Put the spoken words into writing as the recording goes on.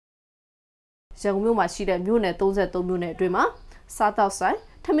ရန်ကုန်မြို့မှာရှိတဲ့မြို့နယ်33မြို့နယ်အတွင်းမှာစားတောက်ဆိုင်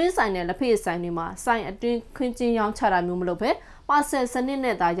ထမင်းဆိုင်နဲ့လက်ဖက်ဆိုင်တွေမှာဆိုင်အတွင်းခွင့်ချင်းရောင်းချတာမျိုးမလုပ်ဘဲပါဆယ်စနစ်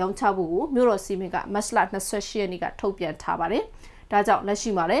နဲ့သာရောင်းချဖို့ကိုမြို့တော်စီမံကမတ်လ28ရက်နေ့ကထုတ်ပြန်ထားပါတယ်။ဒါကြောင့်လက်ရှိ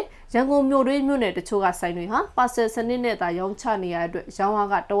မှာလည်းရန်ကုန်မြို့တွင်းမြို့နယ်တချို့ကဆိုင်တွေဟာပါဆယ်စနစ်နဲ့သာရောင်းချနေရတဲ့အတွက်ရောင်းအား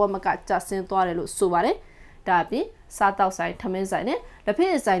ကတဝက်မကကျဆင်းသွားတယ်လို့ဆိုပါတယ်။ဒါအပြင်စားတောက်ဆိုင်ထမင်းဆိုင်နဲ့လက်ဖ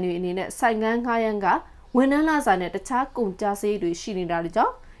က်ဆိုင်တွေအနေနဲ့ဆိုင်ငန်းငှားရမ်းကဝန်ထမ်းလာဆိုင်နဲ့တခြားကုန်ကျစရိတ်တွေရှိနေတာကြော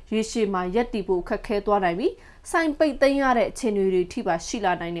င့်ရေရှည်မှာရက်တီဖို့ခက်ခဲသွားနိုင်ပြီးဆိုင်ပိတ်သိမ်းရတဲ့အခြေအနေတွေထိပါရှိ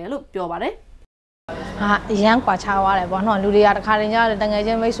လာနိုင်တယ်လို့ပြောပါတယ်ရန်ကွာချသွားတယ်ပေါ့နော်လူတွေကတခါတည်းညတငယ်ချ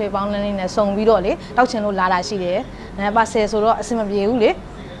င်းမိတ်ဆွေပေါင်းလင်းလေးနဲ့စုံပြီးတော့လေတောက်ချင်လို့လာတာရှိတယ်။ပါဆယ်ဆိုတော့အဆင်မပြေဘူးလေ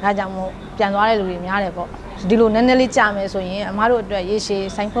။ဒါကြောင့်မို့ပြန်သွားတဲ့လူတွေများတယ်ပေါ့။ဒီလိုနည်းနည်းလေးကြာမယ်ဆိုရင်အမားတို့အတွက်ရေရှည်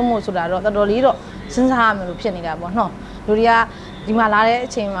ဆိုင်ဖွင့်ဖို့ဆိုတာတော့တော်တော်လေးတော့စဉ်းစားရမယ်လို့ဖြစ်နေတာပေါ့နော်။လူတွေကဒီမှာလာတဲ့အ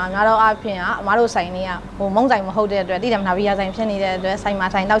ချိန်မှာများတော့အဖြစ်အမားတို့ဆိုင်တွေကမုံဆိုင်မဟုတ်တဲ့အတွက်တိတယ်မနာဘီယာဆိုင်ဖြစ်နေတဲ့အတွက်ဆိုင်မှာ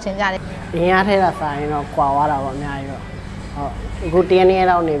ထိုင်တောက်ချင်ကြတယ်။ရင်းအားထဲတာဆိုင်တော့ကွာသွားတာပေါ့အများကြီးတော့။အခုတရနေ့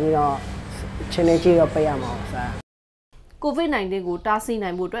လောက်နေပြီးတော့ချင်းနေကြည့်တော့ပြရမှာပါစား။ COVID-19 ကိုတားဆီး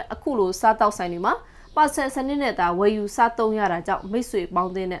နိုင်ဖို့အတွက်အခုလိုစားတောက်ဆိုင်တွေမှာပါဆယ်စနစ်နဲ့သာဝယ်ယူစားသုံးရတာကြောင့်မိတ်ဆွေပေါ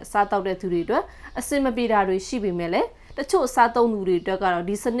င်းတဲ့နဲ့စားတောက်တဲ့သူတွေအတွက်အဆင်မပြေတာတွေရှိပေမဲ့လည်းတချို့စားသုံးသူတွေအတွက်ကတော့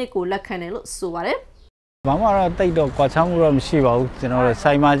ဒီစနစ်ကိုလက်ခံတယ်လို့ဆိုပါတယ်။ဘာမှတော့တိတ်တော့ကွာချောင်းမှုတော့မရှိပါဘူးကျွန်တော်တို့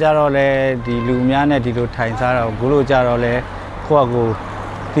ဆိုင်မှာကြတော့လေဒီလူများနဲ့ဒီလိုထိုင်စားတော့ဂိုးလို့ကြတော့လေကိုယ့်အကို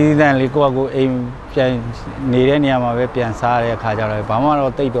တီးတန်းလေးကိုယ့်အကိုအိမ်ပြန်နေတဲ့နေရာမှာပဲပြန်စားရတဲ့အခါကျတော့ဘာမှ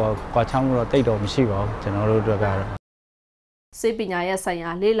တော့တိတ်တော့ကွာချောင်းမှုတော့တိတ်တော့မရှိပါဘူးကျွန်တော်တို့အတွက်ကတော့စေပညာရဲ့ဆိုင်ရာ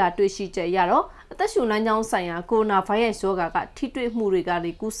လေးလာတွေ့ရှိချက်ရတော့အသက်ရှူလမ်းကြောင်းဆိုင်ရာကိုရိုနာဗိုင်းရပ်စ်ရောဂါကထိတွေ့မှုတွေက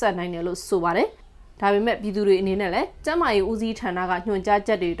နေကူးစက်နိုင်တယ်လို့ဆိုပါတယ်ဒါပေမဲ့ပြည်သူတွေအနေနဲ့လည်းကျန်းမာရေးဦးစီးဌာနကညွှန်ကြား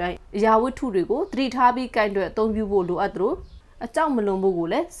ချက်တွေအတိုင်းအရာဝတ္ထုတွေကိုသတိထားပြီးကိုင်တွယ်အသုံးပြုဖို့လိုအပ်သလိုအကြောက်မလွန်ဖို့ကို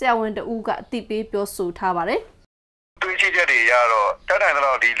လည်းဆရာဝန်တဦးကအသိပေးပြောဆိုထားပါတယ်တွေ့ရှိချက်တွေရတော့တက်နိုင်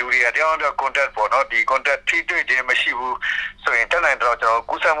တော့ဒီလူတွေကတယောက်တစ်ယောက် contact ပေါ့နော်ဒီ contact ထိတွေ့ခြင်းမရှိဘူးဆိုရင်တက်နိုင်တော့ကျွန်တော်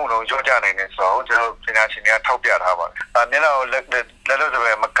ကူးစက်မှုလုံးရောကြနိုင်တယ်ဆိုတော့ကျွန်တော်ပညာရှင်တွေကထောက်ပြထားပါတယ်။မျက်နှာကိုလက်လို့ဆို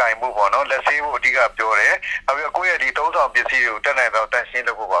ပဲမကင်ဘူးပေါ့နော်လက်ဆေးဖို့အဓိကပြောတယ်။နောက်ပြီးကိုယ့်ရဲ့ဒီသုံးဆောင်ပစ္စည်းတွေကိုတက်နိုင်တော့တန်ရှင်း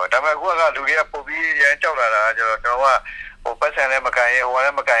လုပ်ဖို့ပါပဲ။ဒါပေမဲ့အခုကလူတွေကပုံပြီးရမ်းကြောက်လာတာကျွန်တော်ကပတ်စံနဲ့မကန်ရဲဟိုကလ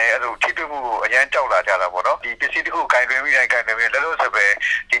ည်းမကန်ရဲအဲ့လိုထိတွေ့မှုကိုအရန်ကြောက်လာကြတာပေါ့နော်ဒီပစ္စည်းတစ်ခုကင်တွင်ပြီးတိုင်းကင်တွင်ပြီးလက်လို့ဆိုပဲ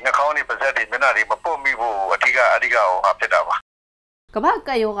ဒီနှာခေါင်းတွေပါးစပ်တွေမျက်နှာတွေမပုတ်မိဖို့အဓိကဖြစ်တာပါကမ္ဘာက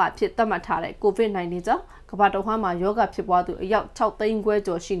ပ်ရောဂါဖြစ်သတ်မှတ်ထားတဲ့ COVID-19 ကြောင့်ကမ္ဘာတစ်ဝန်းမှာရောဂါဖြစ်ပွားသူအယောက်6သိန်းခွဲ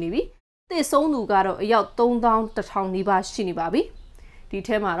ကျော်ရှိနေပြီးသေဆုံးသူကတော့အယောက်3100နီးပါးရှိနေပါပြီဒီ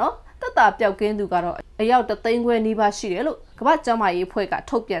ထဲမှာတော့သက်သာပျောက်ကင်းသူကတော့အယောက်3သိန်းခွဲနီးပါးရှိတယ်လို့ကမ္ဘာ့ကျန်းမာရေးအဖွဲ့က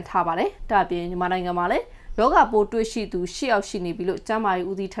ထုတ်ပြန်ထားပါတယ်ဒါ့အပြင်မြန်မာနိုင်ငံမှာလည်းယောဂပိုးတွေ့ရှိသူ10ယောက်ရှိနေပြီလို့ကျန်းမာရေး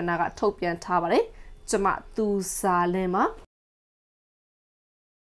ဦးစီးဌာနကထုတ်ပြန်ထားပါတယ်။ကျွန်မသူဇာလင်းပါ